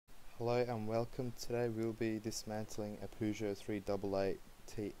Hello and welcome. Today we'll be dismantling a Peugeot 388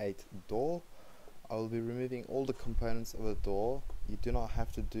 T8 door. I will be removing all the components of the door. You do not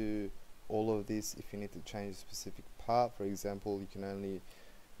have to do all of this if you need to change a specific part. For example, you can only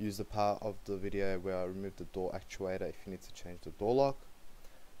use the part of the video where I remove the door actuator if you need to change the door lock.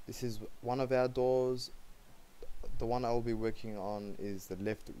 This is one of our doors. The one I will be working on is the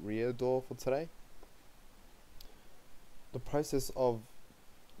left rear door for today. The process of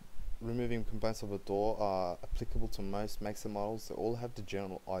removing components of a door are applicable to most makes and models. They all have the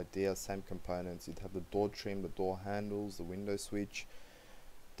general idea, same components. You'd have the door trim, the door handles, the window switch,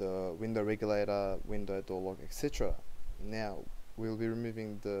 the window regulator, window door lock, etc. Now we'll be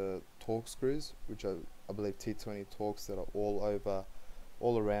removing the torque screws, which are I believe T20 torques that are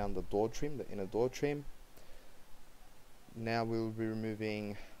all around the door trim, the inner door trim. Now we'll be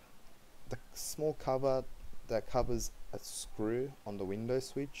removing the small cover that covers a screw on the window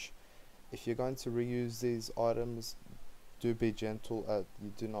switch. If you're going to reuse these items, do be gentle.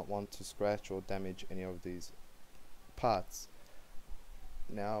 You do not want to scratch or damage any of these parts.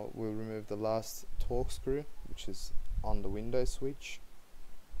 Now we'll remove the last torque screw, which is on the window switch.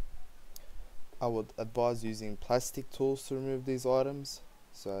 I would advise using plastic tools to remove these items.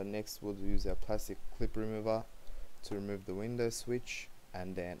 So next we'll use our plastic clip remover to remove the window switch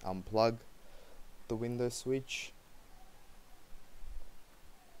and then unplug the window switch.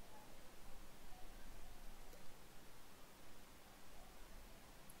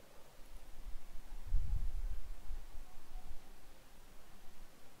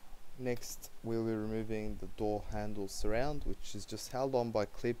 Next we'll be removing the door handle surround, which is just held on by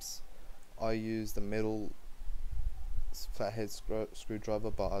clips. I use the metal flathead screwdriver,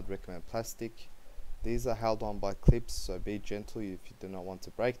 but I'd recommend plastic. These are held on by clips, so be gentle if you do not want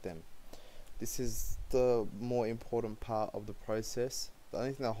to break them. This is the more important part of the process. The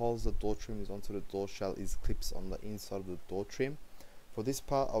only thing that holds the door trim is onto the door shell is clips on the inside of the door trim. For this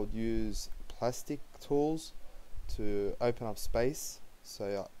part I would use plastic tools to open up space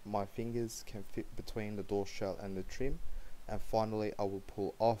so my fingers can fit between the door shell and the trim, and finally I will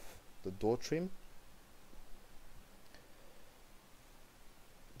pull off the door trim.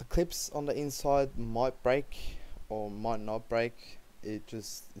 The clips on the inside might break or might not break.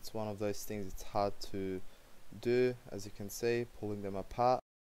 It's one of those things. It's hard to do, as you can see, pulling them apart.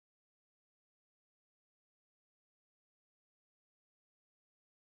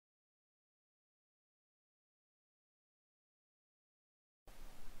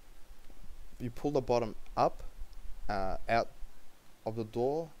 You pull the bottom up out of the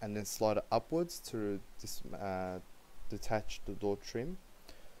door and then slide it upwards to detach the door trim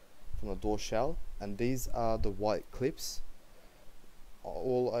from the door shell, and these are the white clips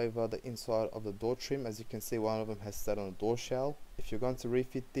all over the inside of the door trim. As you can see, one of them has stayed on the door shell. If you're going to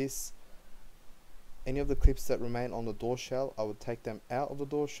refit this, any of the clips that remain on the door shell, I would take them out of the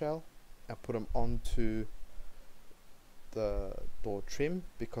door shell and put them onto the door trim,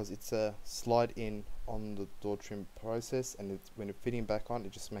 because it's a slide in on the door trim process, and when you're fitting back on,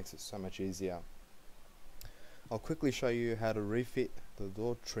 it just makes it so much easier. I'll quickly show you how to refit the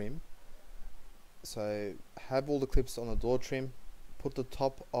door trim. So have all the clips on the door trim, put the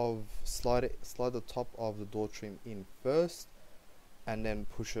top of slide the top of the door trim in first, and then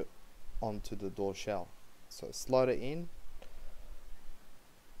push it onto the door shell. So slide it in.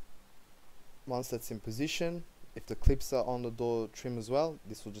 Once that's in position, if the clips are on the door trim as well,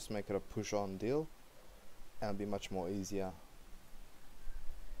 this will just make it a push on deal and be much more easier.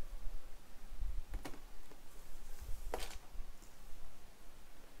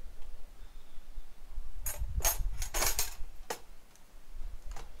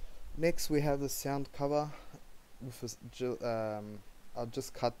 Next we have the sound cover. I'll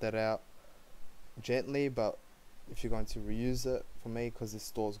just cut that out gently, but if you're going to reuse it, for me, because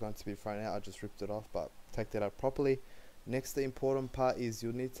this door is going to be thrown out, I just ripped it off, but take that out properly. Next, the important part is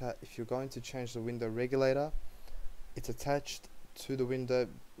you'll need to, if you're going to change the window regulator, it's attached to the window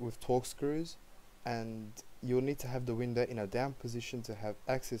with torque screws, and you'll need to have the window in a down position to have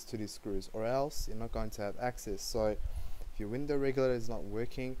access to these screws, or else you're not going to have access. So if your window regulator is not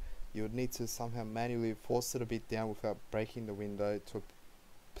working, you would need to somehow manually force it a bit down without breaking the window to a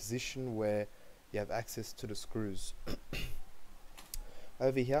position where you have access to the screws.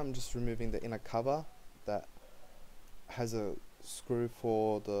 Over here I'm just removing the inner cover that has a screw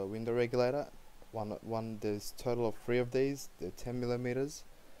for the window regulator. There's a total of 3 of these. They're 10mm.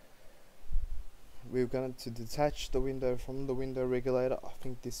 We're going to detach the window from the window regulator. I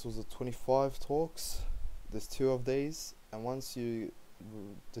think this was a 25 torques. There's 2 of these, and once you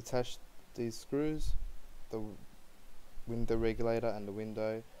detach these screws, the window regulator and the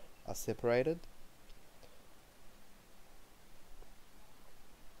window are separated.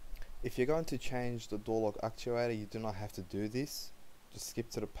 If you're going to change the door lock actuator, you do not have to do this. Just skip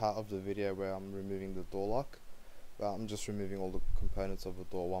to the part of the video where I'm removing the door lock. But I'm just removing all the components of the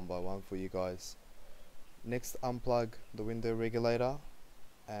door one by one for you guys. Next, unplug the window regulator,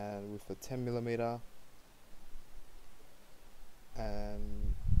 and with a 10mm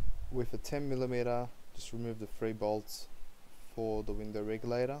just remove the 3 bolts for the window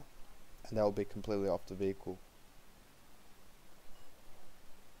regulator, and that will be completely off the vehicle.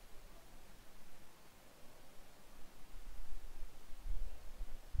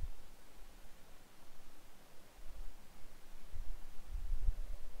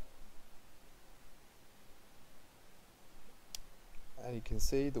 And you can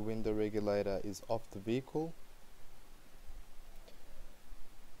see the window regulator is off the vehicle,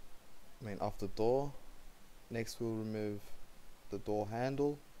 off the door. Next, we'll remove the door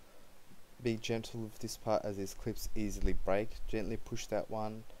handle. Be gentle with this part as these clips easily break. Gently push that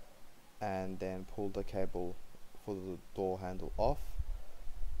one and then pull the cable for the door handle off.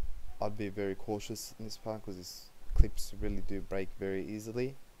 I'd be very cautious in this part because these clips really do break very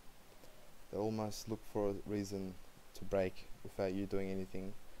easily. They almost look for a reason to break without you doing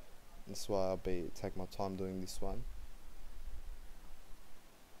anything. That's why I'll take my time doing this one.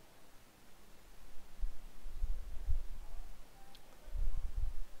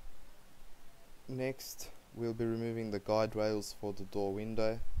 Next, we'll be removing the guide rails for the door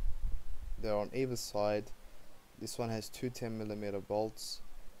window. They're on either side. This one has 2 10mm bolts,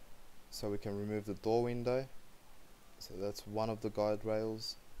 so we can remove the door window. So that's one of the guide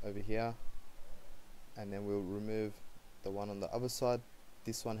rails over here, and then we'll remove the one on the other side.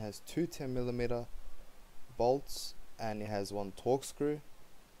 This one has 2 10mm bolts, and it has 1 torque screw.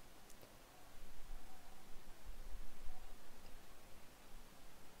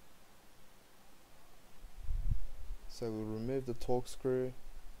 So we'll remove the torque screw,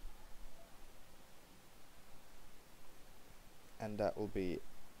 and that will be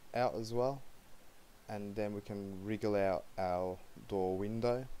out as well, and then we can wriggle out our door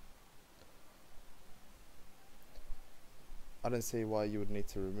window. I don't see why you would need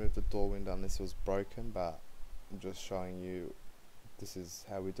to remove the door window unless it was broken, but I'm just showing you this is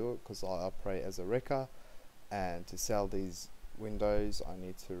how we do it, because I operate as a wrecker, and to sell these windows I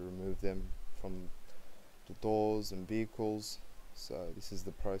need to remove them from the doors and vehicles. So this is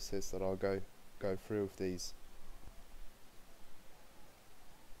the process that I'll go through with these.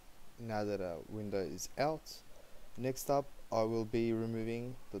 Now that our window is out, next up I will be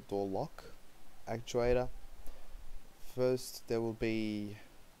removing the door lock actuator. First, there will be,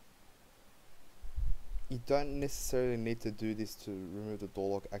 you don't necessarily need to do this to remove the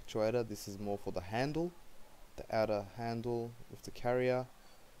door lock actuator. This is more for the handle, the outer handle with the carrier.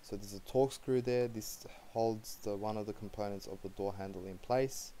 So there's a torque screw there. This holds one of the components of the door handle in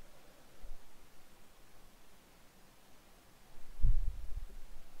place.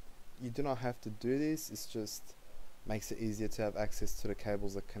 You do not have to do this, it just makes it easier to have access to the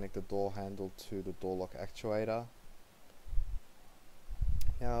cables that connect the door handle to the door lock actuator.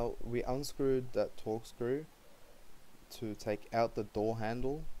 Now, we unscrewed that torque screw to take out the door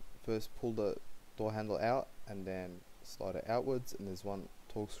handle. First pull the door handle out and then slide it outwards, and there's 1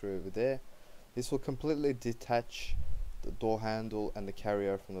 torque screw over there. This will completely detach the door handle and the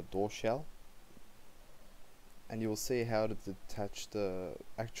carrier from the door shell, and you will see how to detach the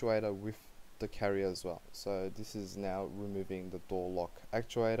actuator with the carrier as well. So this is now removing the door lock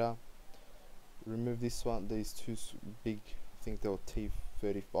actuator. Remove this one, these 2 big, I think they were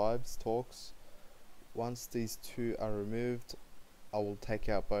T35s torques. Once these 2 are removed, I will take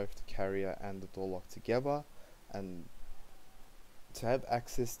out both the carrier and the door lock together. And to have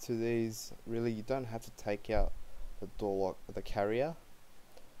access to these, really you don't have to take out the door lock, the carrier,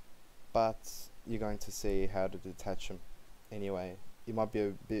 but you're going to see how to detach them anyway. It might be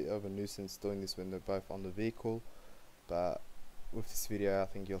a bit of a nuisance doing this when they're both on the vehicle, but with this video I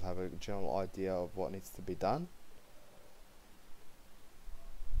think you'll have a general idea of what needs to be done.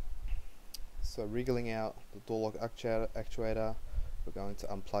 So wriggling out the door lock actuator, we're going to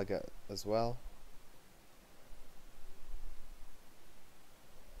unplug it as well.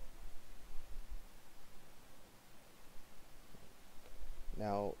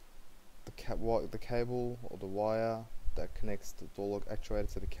 Now the cable or the wire that connects the door lock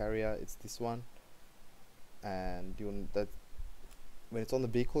actuator to the carrier, it's this one, and when it's on the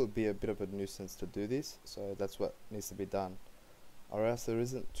vehicle it'll be a bit of a nuisance to do this, so that's what needs to be done. Or else there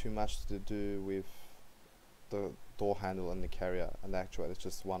isn't too much to do with the door handle and the carrier and the actuator. It's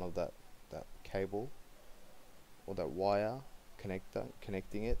just one of that cable or that wire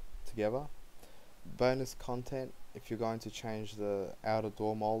connecting it together. Bonus content: if you're going to change the outer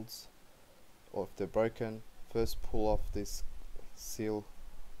door molds, or if they're broken, first pull off this seal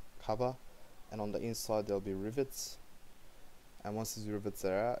cover, and on the inside there'll be rivets, and once these rivets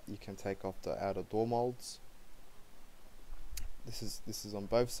are out, you can take off the outer door molds. This is on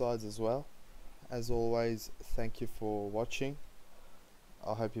both sides as well. As always, thank you for watching.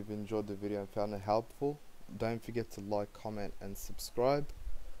 I hope you've enjoyed the video and found it helpful. Don't forget to like, comment and subscribe,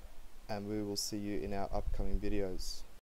 and we will see you in our upcoming videos.